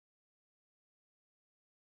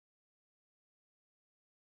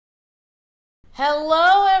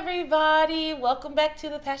Hello, everybody. Welcome back to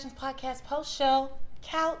the Passions Podcast post show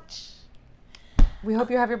couch. We hope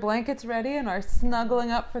you have your blankets ready and are snuggling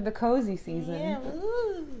up for the cozy season. Yeah,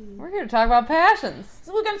 ooh. We're here to talk about passions.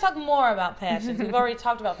 So we're going to talk more about passions. We've already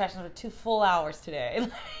talked about passions for 2 full hours today.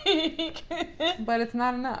 But it's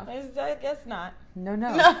not enough. I guess not. No.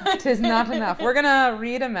 Tis not enough. We're going to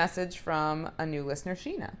read a message from a new listener,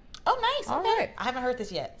 Sheena. Oh, nice. All Okay. right. I haven't heard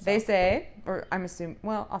this yet. So. They say, or I'm assuming,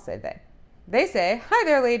 well, I'll say they. They say, "Hi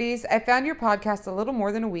there, ladies. I found your podcast a little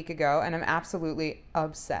more than a week ago, and I'm absolutely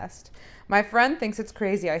obsessed. My friend thinks it's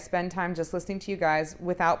crazy I spend time just listening to you guys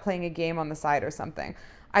without playing a game on the side or something.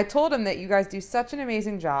 I told him that you guys do such an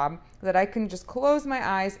amazing job that I can just close my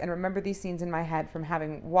eyes and remember these scenes in my head from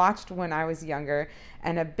having watched when I was younger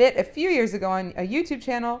and a few years ago on a YouTube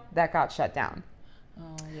channel that got shut down.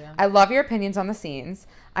 Oh, yeah. I love your opinions on the scenes.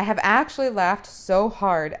 I have actually laughed so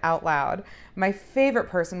hard out loud. My favorite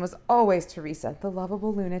person was always Teresa, the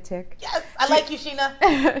lovable lunatic. Yes, I like you,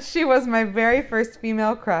 Sheena. She was my very first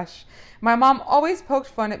female crush. My mom always poked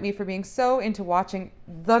fun at me for being so into watching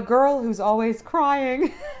the girl who's always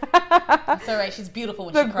crying. It's all right. She's beautiful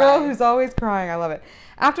when she cries. The girl who's always crying. I love it.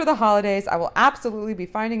 After the holidays, I will absolutely be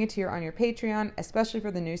finding a tier on your Patreon, especially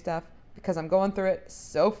for the new stuff, because I'm going through it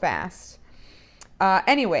so fast.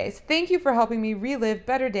 Anyways, thank you for helping me relive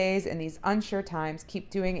better days in these unsure times.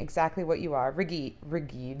 Keep doing exactly what you are.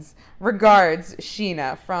 Regards,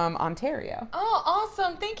 Sheena from Ontario." Oh,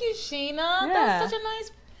 awesome. Thank you, Sheena. Yeah. That was such a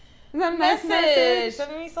nice Isn't that a nice message?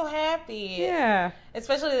 That made me so happy. Yeah.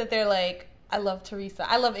 Especially that they're like, I love Teresa.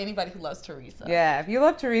 I love anybody who loves Teresa. Yeah, if you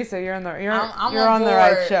love Teresa, you're on the I'm you're on the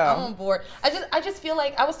right show. I'm on board. I just feel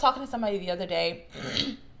like I was talking to somebody the other day,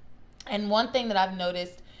 and one thing that I've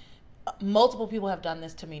noticed, multiple people have done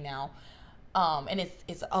this to me now, and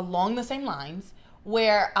it's along the same lines,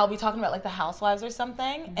 where I'll be talking about like the Housewives or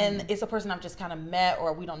something, and it's a person I've just kind of met,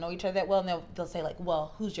 or we don't know each other that well, and they'll say like,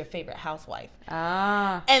 "Well, who's your favorite housewife?"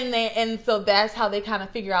 Ah. And so that's how they kind of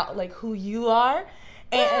figure out like who you are.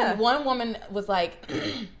 And one woman was like,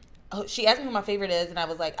 she asked me who my favorite is, and I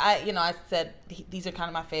was like, I said these are kind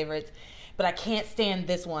of my favorites, but I can't stand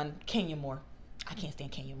this one, Kenya Moore. I can't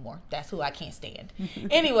stand Kenya Moore. That's who I can't stand.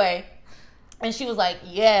 Anyway, and she was like,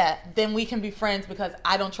 yeah, then we can be friends because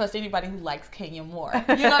I don't trust anybody who likes Kenya Moore.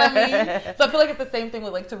 You know what I mean? So I feel like it's the same thing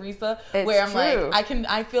with like Teresa, where I'm true. like,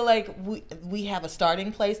 I feel like we have a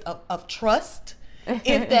starting place of trust.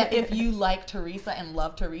 If you like Teresa and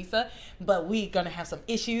love Teresa, but we gonna have some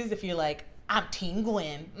issues if you're like, I'm Team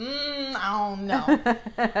Gwen. I don't know.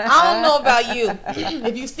 I don't know about you.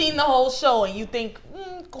 If you've seen the whole show and you think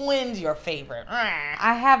Gwen's your favorite.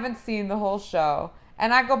 I haven't seen the whole show,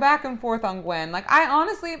 and I go back and forth on Gwen. Like,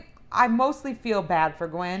 I mostly feel bad for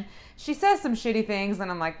Gwen. She says some shitty things,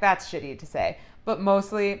 and I'm like, that's shitty to say. But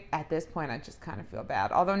mostly, at this point, I just kind of feel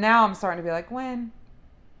bad. Although now I'm starting to be like, Gwen,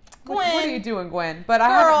 what are you doing, Gwen? But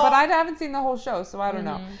I haven't seen the whole show, so I don't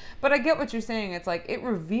know. But I get what you're saying. It's like it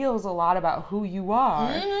reveals a lot about who you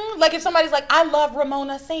are. Like if somebody's like, I love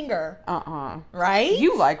Ramona Singer. Right?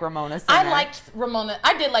 You like Ramona Singer. I liked Ramona.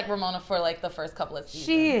 I did like Ramona for like the first couple of seasons.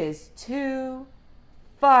 She is too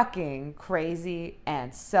fucking crazy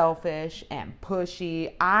and selfish and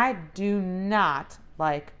pushy. I do not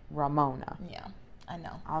like Ramona. Yeah, I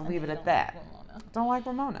know. I'll leave it at that. Don't like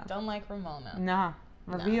Ramona. Don't like Ramona. Nah.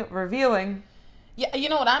 Revealing. Yeah, you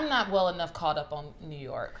know what? I'm not well enough caught up on New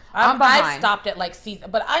York. I'm behind. I stopped at like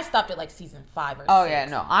season 5 or 6. Oh yeah,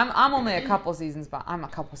 no, I'm only a couple seasons, but I'm a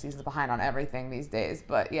couple seasons behind on everything these days.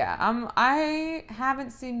 But yeah, I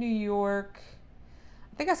haven't seen New York.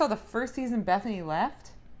 I think I saw the first season Bethany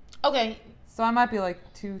left. Okay. So I might be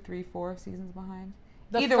like 2, 3, 4 seasons behind.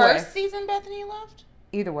 Either first season Bethany left?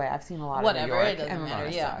 Either way, I've seen a lot Whatever, of New York, it doesn't and Ramona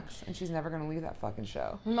matter, yeah. sucks, and she's never gonna leave that fucking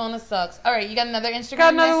show. Ramona sucks. All right, you got another Instagram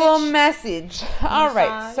Got another message? little message. All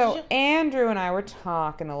right, so Andrew and I were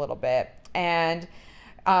talking a little bit, and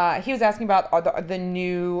he was asking about the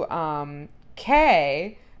new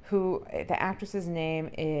Kay, who the actress's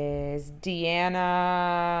name is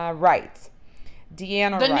Deanna Wright.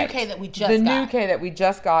 Deanna Wright. The new Kay that we just got. The new Kay that we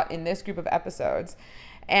just got in this group of episodes.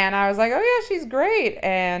 And I was like, oh, yeah, she's great,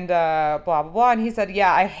 and blah, blah, blah. And he said,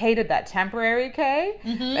 yeah, I hated that temporary Kay.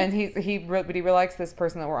 And he really likes this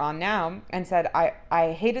person that we're on now, and said,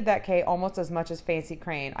 I hated that Kay almost as much as Fancy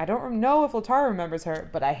Crane. I don't know if Latara remembers her,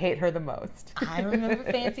 but I hate her the most. I remember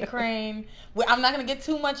Fancy Crane. I'm not going to get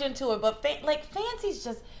too much into it, but Fancy's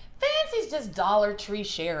just Dollar Tree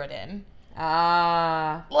Sheridan. Okay,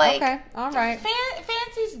 all right.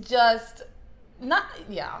 Fancy's just not,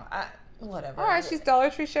 whatever. All right, she's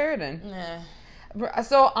Dollar Tree Sheridan.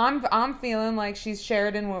 So I'm feeling like she's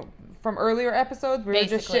Sheridan from earlier episodes. We were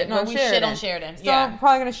just Basically, shitting where on we Sheridan. shit on Sheridan. So Yeah. I'm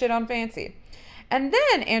probably going to shit on Fancy. And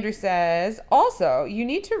then Andrew says, also, you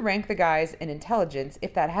need to rank the guys in intelligence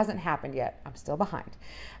if that hasn't happened yet. I'm still behind.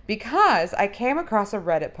 Because I came across a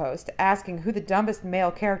Reddit post asking who the dumbest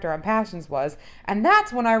male character on Passions was, and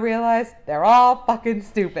that's when I realized they're all fucking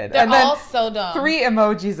stupid. They're and then all so dumb. 3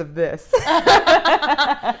 emojis of this.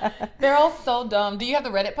 They're all so dumb. Do you have the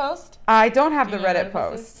Reddit post? I don't have Do the you know Reddit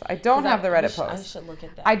what this post. is? I don't 'Cause have the Reddit I post. should look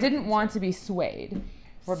at that. I didn't want to be swayed.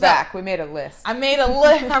 We're So- back. We made a list. I made a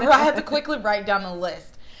list. I had to quickly write down a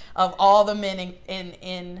list of all the men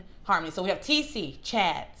in Harmony. So we have TC,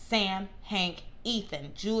 Chad, Sam, Hank,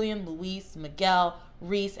 Ethan, Julian, Luis, Miguel,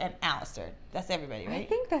 Reese, and Alistair. That's everybody, I right?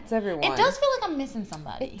 think that's everyone. It does feel like I'm missing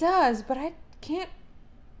somebody. It does, but I can't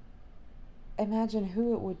imagine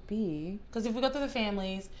who it would be. Because if we go through the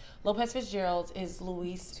families, Lopez Fitzgerald is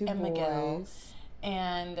Luis 2 and Miguel. boys.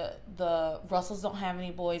 And the Russells don't have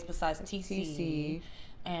any boys besides TC. TC.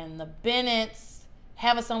 And the Bennetts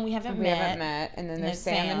have a son we haven't We met. haven't met. And then And there's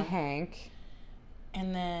there's Sam Sam. and Hank.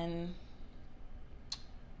 And then,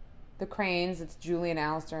 The Cranes, it's Julian,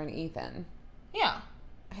 Alistair, and Ethan. yeah.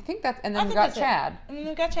 I think that's, and I then we've think got that's it. Chad And then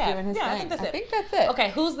we've got Chad. doing his yeah, thing. I think that's it. I think that's it.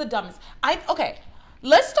 Okay, who's the dumbest? Okay,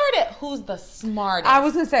 let's start at who's the smartest. I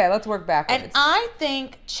was going to say, let's work backwards. And I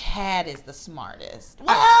think Chad is the smartest.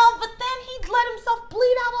 Well, but then he let himself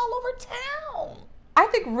bleed out all over town. I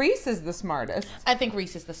think Reese is the smartest. I think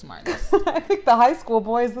Reese is the smartest. I think the high school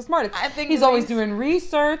boy is the smartest. I think he's always Reese- doing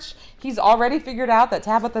research. He's already figured out that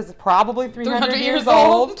Tabitha's probably 300 years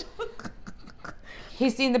old.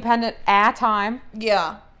 He's seen the pendant a time.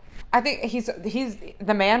 Yeah. I think he's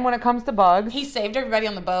the man when it comes to bugs. He saved everybody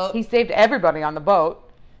on the boat. He saved everybody on the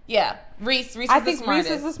boat. Yeah. Reese is I the think smartest.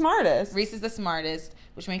 Reese is the smartest. Reese is the smartest,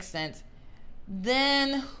 which makes sense.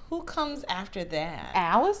 Then who comes after that?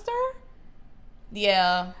 Alistair?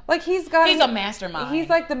 Yeah. Like he's a mastermind. He's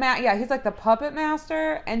like he's like the puppet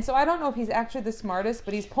master, and so I don't know if he's actually the smartest,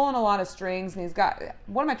 but he's pulling a lot of strings, and he's got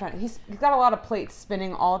he's got a lot of plates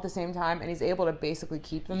spinning all at the same time, and he's able to basically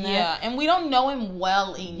keep them there. Yeah, and we don't know him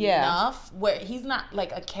well Yeah. enough where he's not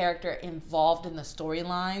like a character involved in the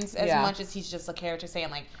storylines as Yeah. much as he's just a character saying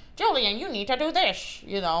like, Julian, you need to do this,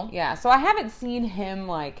 you know? Yeah, so I haven't seen him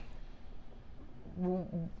like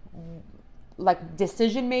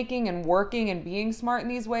decision making and working and being smart in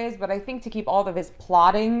these ways, but I think to keep all of his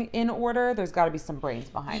plotting in order, there's got to be some brains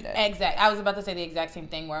behind it. Exact. I was about to say the exact same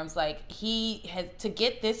thing where I was like, he has to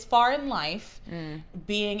get this far in life,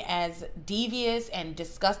 being as devious and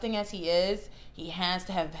disgusting as he is, he has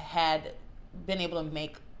to have been able to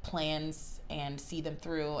make plans and see them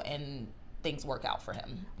through and things work out for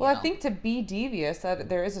him. Well, you know? I think to be devious, that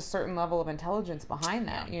there is a certain level of intelligence behind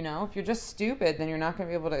that. Yeah. You know, if you're just stupid, then you're not going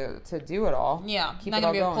to be able to do it all. Yeah, Keep not it gonna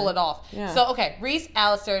all be able to pull going. it off. Yeah. So okay, Reese,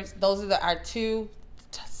 Alistair, those are our two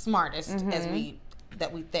smartest Mm-hmm.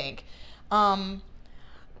 that we think. Who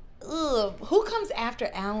comes after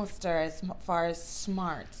Alistair as far as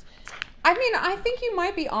smarts? I mean, I think you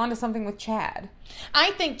might be onto something with Chad. I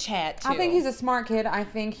think Chad too. I think he's a smart kid. I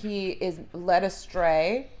think he is led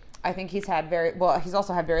astray. I think he's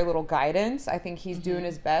also had very little guidance. I think he's doing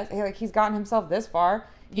his best. He's gotten himself this far.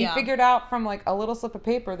 He Yeah. figured out from like a little slip of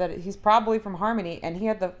paper that he's probably from Harmony, and he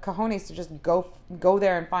had the cojones to just go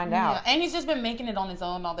there and find out. Yeah, and he's just been making it on his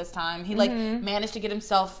own all this time. He like managed to get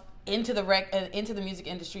himself into the music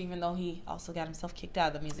industry, even though he also got himself kicked out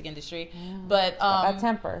of the music industry. But That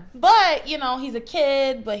temper. But you know, he's a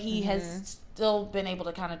kid, but he has still been able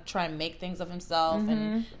to kind of try and make things of himself.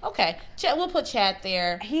 And okay, we'll put Chad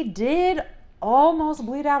there. He did almost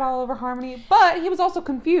bleed out all over Harmony, but he was also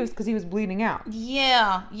confused because he was bleeding out.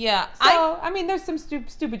 Yeah. So, I mean, there's some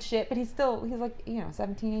stupid shit, but he's like,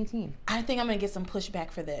 17, 18. I think I'm gonna get some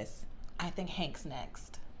pushback for this. I think Hank's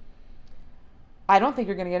next. I don't think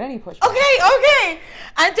you're going to get any pushback. Okay.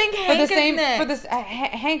 I think Hank is next.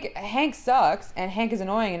 Hank sucks, and Hank is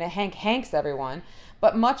annoying, and Hanks everyone.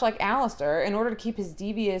 But much like Alistair, in order to keep his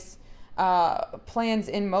devious plans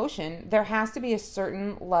in motion, there has to be a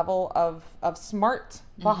certain level of smart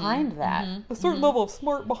behind that. A certain level of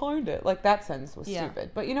smart behind it. Like, that sentence was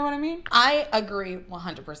stupid. But you know what I mean? I agree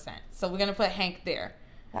 100%. So we're gonna put Hank there.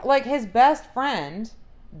 Like, his best friend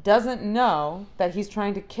doesn't know that he's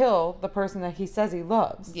trying to kill the person that he says he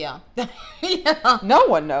loves. Yeah. Yeah. No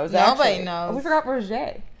one knows, Nobody actually. knows. We forgot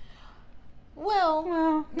Roger.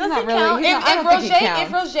 Well, he's does not he really. count? I don't think he counts.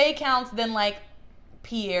 If Roger counts, then like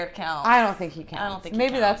Pierre counts. I don't think he counts. I don't think he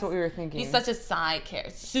Maybe counts. that's what we were thinking. He's such a side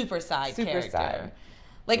character, super side character. side.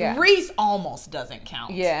 Like Yeah. Reese almost doesn't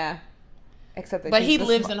count. Yeah. Except that But he's he the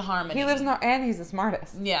lives in Harmony. He lives in and he's the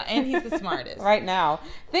smartest. Yeah, and he's the smartest. Right now.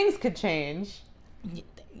 Things could change.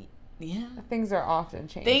 Yeah. Things are often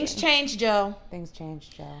changing. Things change, Joe. Things change,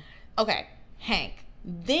 Joe. Okay, Hank.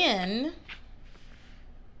 Then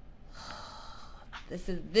this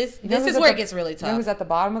is where it gets really tough. You know who's at the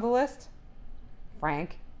bottom of the list?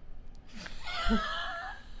 Frank.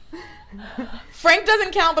 Frank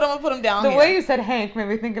doesn't count, but I'm gonna put him down. The way you said Hank made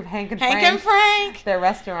me think of Hank and Frank. Hank and Frank. Their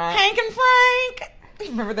restaurant. Hank and Frank.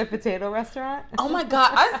 Remember their potato restaurant? Oh my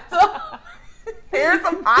God! Here's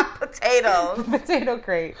some hot potatoes. Potato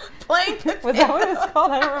crate. Plain potatoes. Was that what it was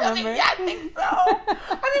called? I don't remember. Yeah, I think so. I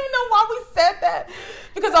don't even know why we said that.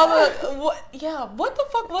 Because what the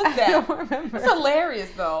fuck was that? I don't remember. It's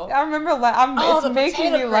hilarious though. I remember. It's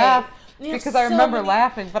making me laugh because I remember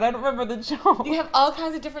laughing, but I don't remember the joke. You have all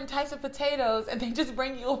kinds of different types of potatoes, and they just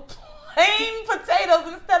bring you plain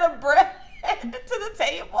potatoes instead of bread to the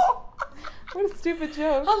table. What a stupid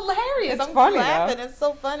joke. Hilarious. It's I'm funny, laughing. though. It's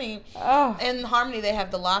so funny. Oh. In Harmony, they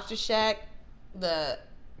have the Lobster Shack, the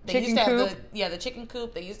chicken coop. The chicken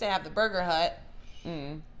coop. They used to have the Burger Hut.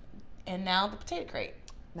 And now the potato crate.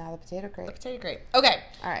 Now the potato crate. Okay.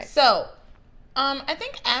 All right. So, I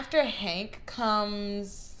think after Hank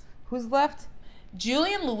comes... Who's left?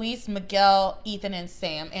 Julian, Luis, Miguel, Ethan, and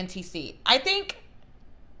Sam, and TC. I think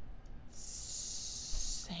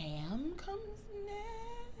Sam comes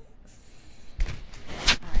next. All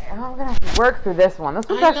right, I'm gonna have to work through this one. This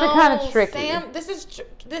one's actually kind of tricky. Sam, this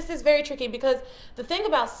is very tricky because the thing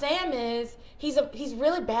about Sam is he's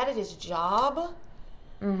really bad at his job.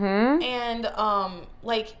 Mm-hmm. And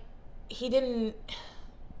he didn't.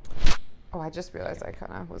 Oh, I just realized I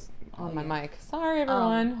kind of was on my mic. Sorry,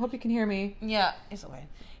 everyone. Hope you can hear me. Yeah, it's okay.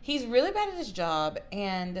 He's really bad at his job,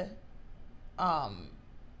 and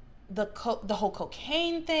the whole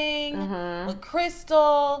cocaine thing with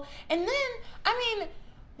Crystal, and then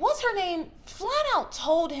what's her name? Flat out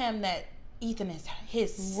told him that Ethan is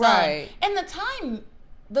his son, right? And the time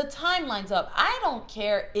lines up. I don't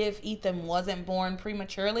care if Ethan wasn't born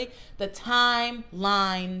prematurely. The time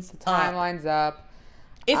lines up.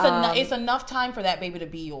 It's enough time for that baby to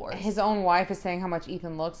be yours. His own wife is saying how much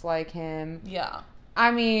Ethan looks like him. Yeah.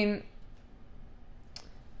 I mean,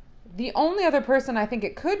 the only other person I think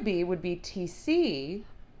it could be would be TC.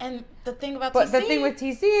 And the thing about TC... But the thing with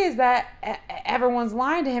TC is that everyone's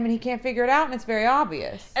lying to him and he can't figure it out, and it's very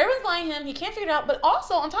obvious. Everyone's lying to him. He can't figure it out. But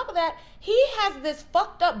also, on top of that, he has this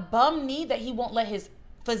fucked up bum knee that he won't let his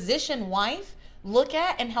physician wife look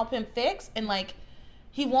at and help him fix. And,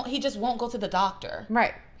 he just won't go to the doctor.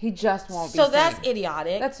 Right. He just won't be So seen. that's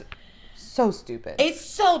idiotic. That's so stupid. It's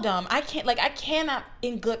so dumb. I cannot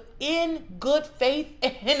in good faith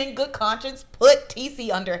and in good conscience put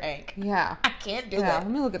TC under Hank. Yeah. I can't do Yeah, it.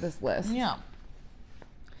 let me look at this list. Yeah.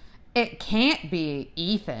 It can't be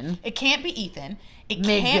Ethan. It can't be Ethan. It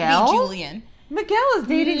Miguel? can't be Julian. Miguel is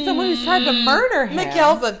dating someone who's tried to murder him.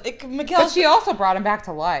 Miguel's But she also brought him back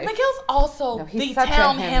to life. Miguel's also he's the such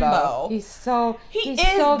town a himbo. He's so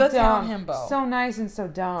the dumb. town himbo. So nice and so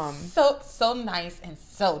dumb. So nice and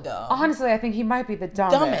so dumb. Honestly, I think he might be the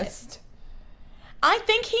dumbest. I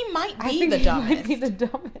think he might be the dumbest.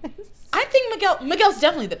 I think Miguel's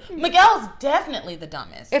definitely the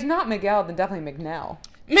dumbest. If not Miguel, then definitely McNell.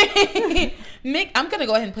 I'm gonna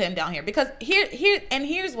go ahead and put him down here because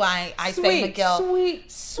here's why I say Miguel.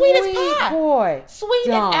 Sweet as pie. Boy. Sweet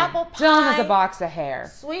as apple pie. Dumb as a box of hair.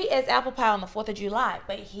 Sweet as apple pie on the 4th of July,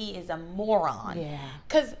 but he is a moron. Yeah.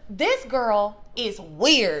 Cause this girl is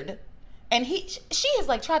weird, and she has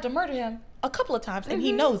tried to murder him a couple of times, and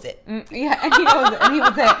he knows it. Yeah, and he knows it, and he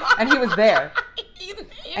was there, and he was there,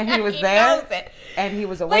 and he was there, knows it. And he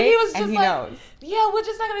was awake, and he knows. Yeah, we're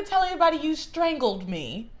just not gonna tell anybody you strangled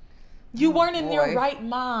me. You weren't in your right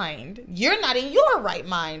mind. You're not in your right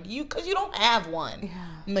mind. Because you don't have one. Yeah.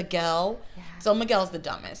 Miguel. Yeah. So Miguel's the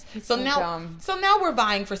dumbest. He's so dumb. now we're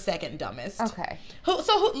vying for second dumbest. Okay.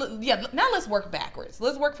 Now let's work backwards.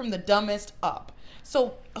 Let's work from the dumbest up.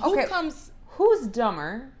 So who's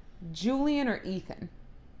dumber, Julian or Ethan?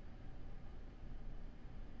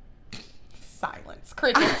 Silence.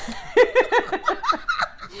 Crickets.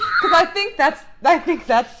 Because I think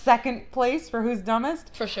that's second place for who's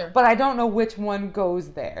dumbest. For sure. But I don't know which one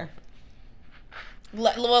goes there.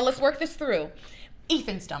 Well, let's work this through.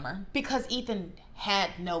 Ethan's dumber because Ethan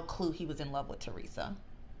had no clue he was in love with Teresa.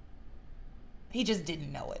 He just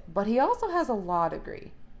didn't know it. But he also has a law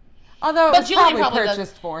degree. Although it was probably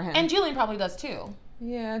purchased for him. And Julian probably does too.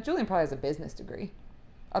 Yeah, Julian probably has a business degree.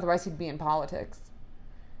 Otherwise he'd be in politics.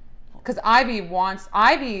 Because Ivy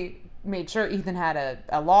made sure Ethan had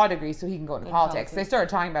a law degree so he can go into politics. They started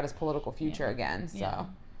talking about his political future again. So, yeah.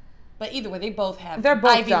 But either way, they both have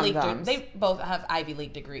Ivy League. They both have Ivy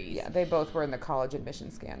League degrees. Yeah, they both were in the college admission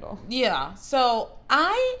scandal. Yeah. So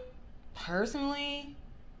I personally.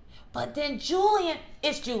 But then Julian,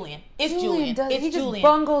 it's Julian. It's Julian. He just Julian.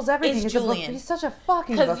 bungles everything. It's Julian. He's such a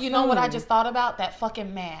fucking buffoon. Because you know what I just thought about? That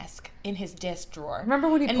fucking mask in his desk drawer. Remember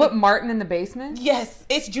when he put Martin in the basement? Yes,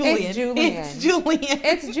 it's Julian. It's Julian. It's Julian.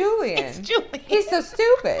 It's Julian. It's Julian. He's so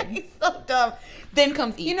stupid. He's so dumb. Then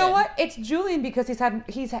comes Ethan. You know what? It's Julian because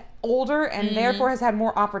he's older and therefore has had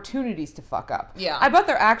more opportunities to fuck up. Yeah. I bet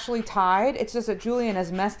they're actually tied. It's just that Julian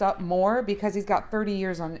has messed up more because he's got 30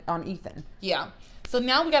 years on Ethan. Yeah. So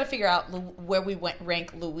now we got to figure out where we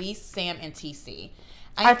rank Luis, Sam, and TC.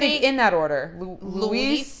 I think in that order.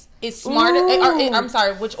 Luis is smartest. I'm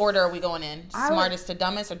sorry, which order are we going in? Smartest to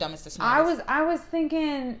dumbest or dumbest to smartest? I was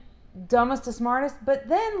thinking dumbest to smartest, but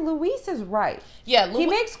then Luis is right. Yeah, he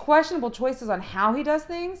makes questionable choices on how he does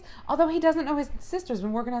things, although he doesn't know his sister's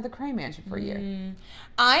been working at the Crane Mansion for a year.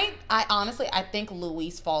 I honestly, I think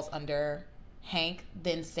Luis falls under Hank,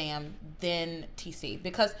 then Sam, then TC,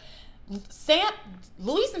 because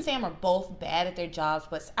Luis and Sam are both bad at their jobs,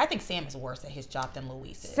 but I think Sam is worse at his job than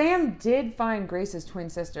Luis is. Sam did find Grace's twin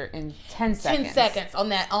sister in 10 seconds. 10 seconds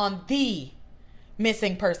on the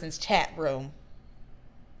missing persons chat room.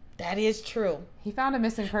 That is true. He found a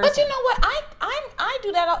missing person. But you know what?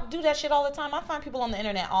 I do that shit all the time. I find people on the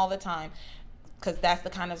internet all the time because that's the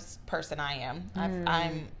kind of person I am.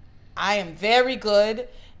 I am very good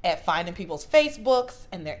at finding people's Facebooks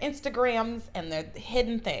and their Instagrams and their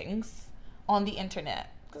hidden things on the internet.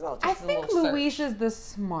 I think Luis is the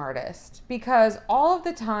smartest because all of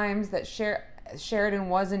the times that Sheridan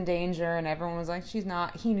was in danger and everyone was like, she's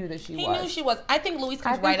not, he knew that she was. He knew she was. I think Luis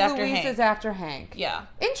comes right after Hank. Luis is after Hank. Yeah.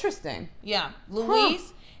 Interesting. Yeah.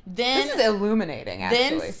 Luis, then... This is illuminating,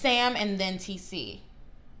 actually. Then Sam, and then TC.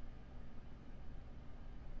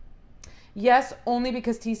 Yes, only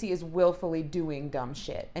because TC is willfully doing dumb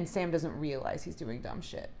shit, and Sam doesn't realize he's doing dumb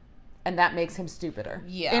shit. And that makes him stupider.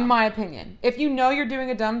 Yeah. In my opinion. If you know you're doing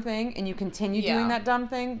a dumb thing and you continue doing that dumb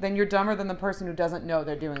thing, then you're dumber than the person who doesn't know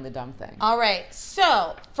they're doing the dumb thing. All right.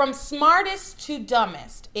 So, from smartest to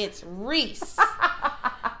dumbest, it's Reese,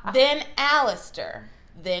 then Alistair,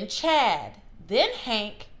 then Chad, then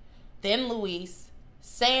Hank, then Luis,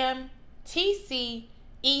 Sam, TC,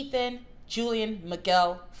 Ethan, Julian,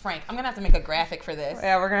 Miguel, Frank. I'm going to have to make a graphic for this.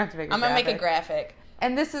 Yeah, we're going to have to make a graphic. I'm going to make a graphic.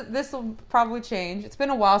 And this will probably change. It's been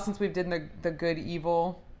a while since we've done the good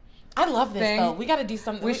evil. I love this thing. though. We got to do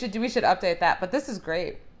something. We should update that. But this is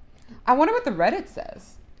great. I wonder what the Reddit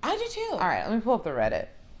says. I do too. All right, let me pull up the Reddit.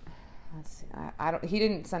 Let's see. I don't. He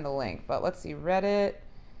didn't send a link, but let's see. Reddit.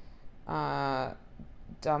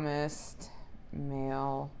 Dumbest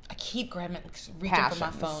male. I keep reaching passions. for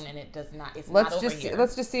my phone and it does not. It's let's not just over here.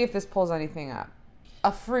 Let's just see if this pulls anything up.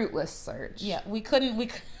 A fruitless search. Yeah, we couldn't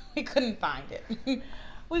find it.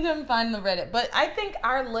 We couldn't find the Reddit, but I think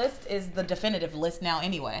our list is the definitive list now.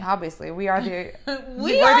 Anyway, obviously, we are the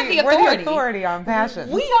we're the authority on passion.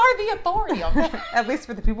 We are the authority on passion. At least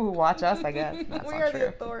for the people who watch us, I guess. That's we not are true. the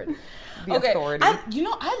authority. The authority.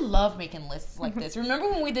 I love making lists like this. Remember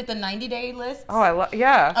when we did the 90-day list? Oh,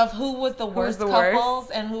 yeah. Of who was the worst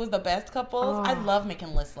couples and who was the best couples. I love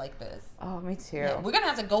making lists like this. Oh, me too. Yeah, we're gonna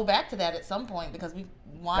have to go back to that at some point because we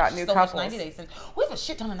watched so much 90 Days. And we have a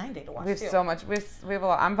shit ton of 90 Day to watch. We have so much. We have a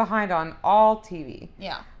lot. I'm behind on all TV.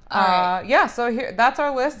 Yeah. All right. Yeah. So that's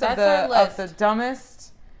our list of the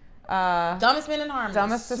dumbest. Dumbest men and harmless.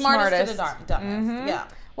 Dumbest to smartest. Smartest. To the dumbest. Mm-hmm. Yeah.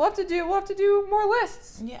 We'll have to do more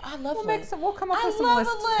lists. Yeah, I love lists. We'll come up with some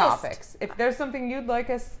list topics. If there's something you'd like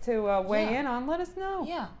us to weigh in on, let us know.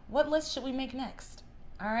 Yeah. What list should we make next?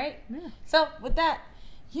 All right. Yeah. So with that,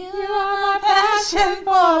 you are my passion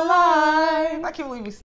for life. I can't believe we